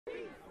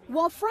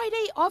While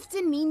Friday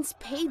often means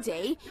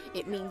payday,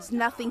 it means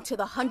nothing to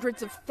the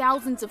hundreds of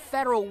thousands of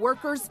federal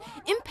workers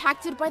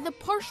impacted by the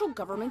partial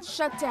government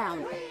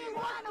shutdown.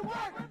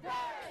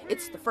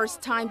 It's the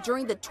first time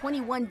during the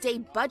 21-day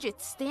budget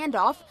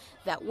standoff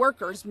that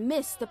workers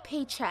missed a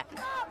paycheck,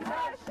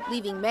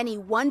 leaving many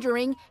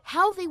wondering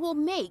how they will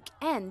make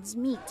ends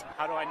meet.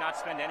 How do I not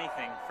spend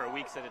anything for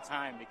weeks at a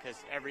time,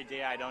 because every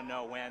day I don't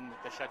know when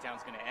the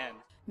shutdown's going to end.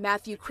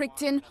 Matthew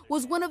Crichton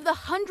was one of the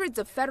hundreds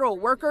of federal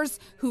workers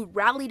who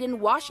rallied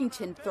in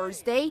Washington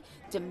Thursday,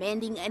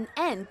 demanding an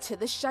end to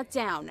the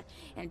shutdown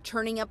and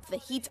turning up the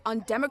heat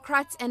on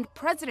Democrats and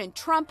President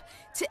Trump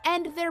to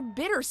end their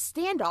bitter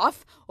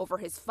standoff over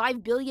his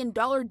 $5 billion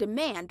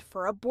demand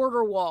for a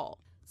border wall.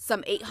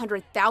 Some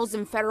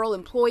 800,000 federal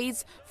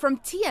employees,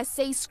 from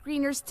TSA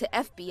screeners to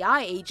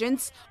FBI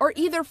agents, are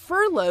either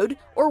furloughed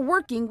or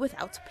working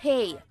without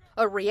pay.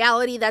 A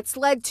reality that's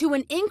led to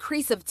an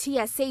increase of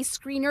TSA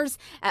screeners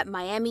at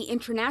Miami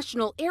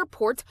International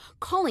Airport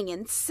calling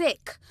in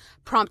sick,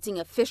 prompting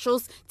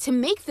officials to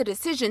make the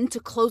decision to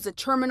close a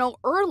terminal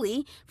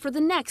early for the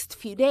next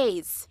few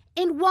days.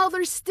 And while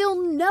there's still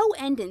no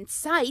end in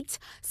sight,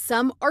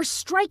 some are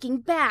striking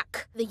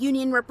back. The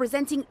union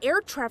representing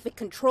air traffic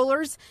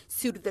controllers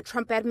sued the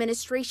Trump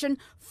administration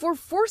for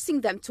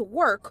forcing them to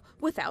work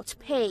without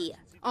pay.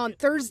 On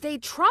Thursday,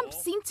 Trump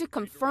seemed to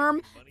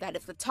confirm that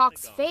if the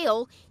talks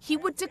fail, he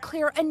would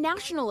declare a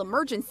national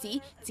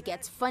emergency to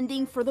get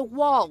funding for the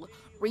wall,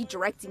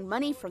 redirecting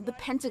money from the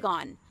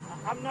Pentagon.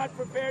 I'm not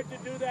prepared to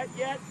do that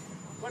yet,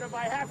 but if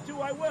I have to,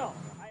 I will.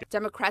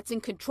 Democrats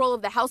in control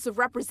of the House of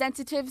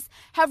Representatives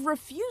have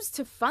refused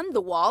to fund the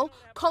wall,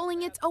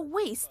 calling it a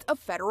waste of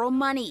federal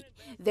money.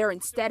 They're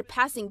instead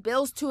passing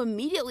bills to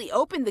immediately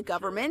open the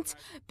government,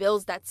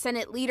 bills that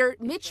Senate leader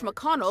Mitch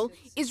McConnell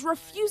is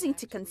refusing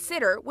to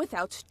consider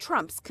without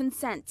Trump's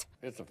consent.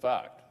 It's a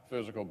fact.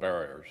 Physical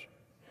barriers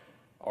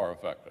are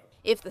effective.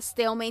 If the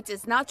stalemate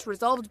is not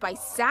resolved by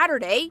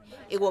Saturday,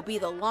 it will be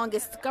the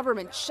longest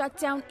government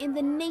shutdown in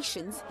the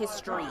nation's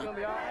history.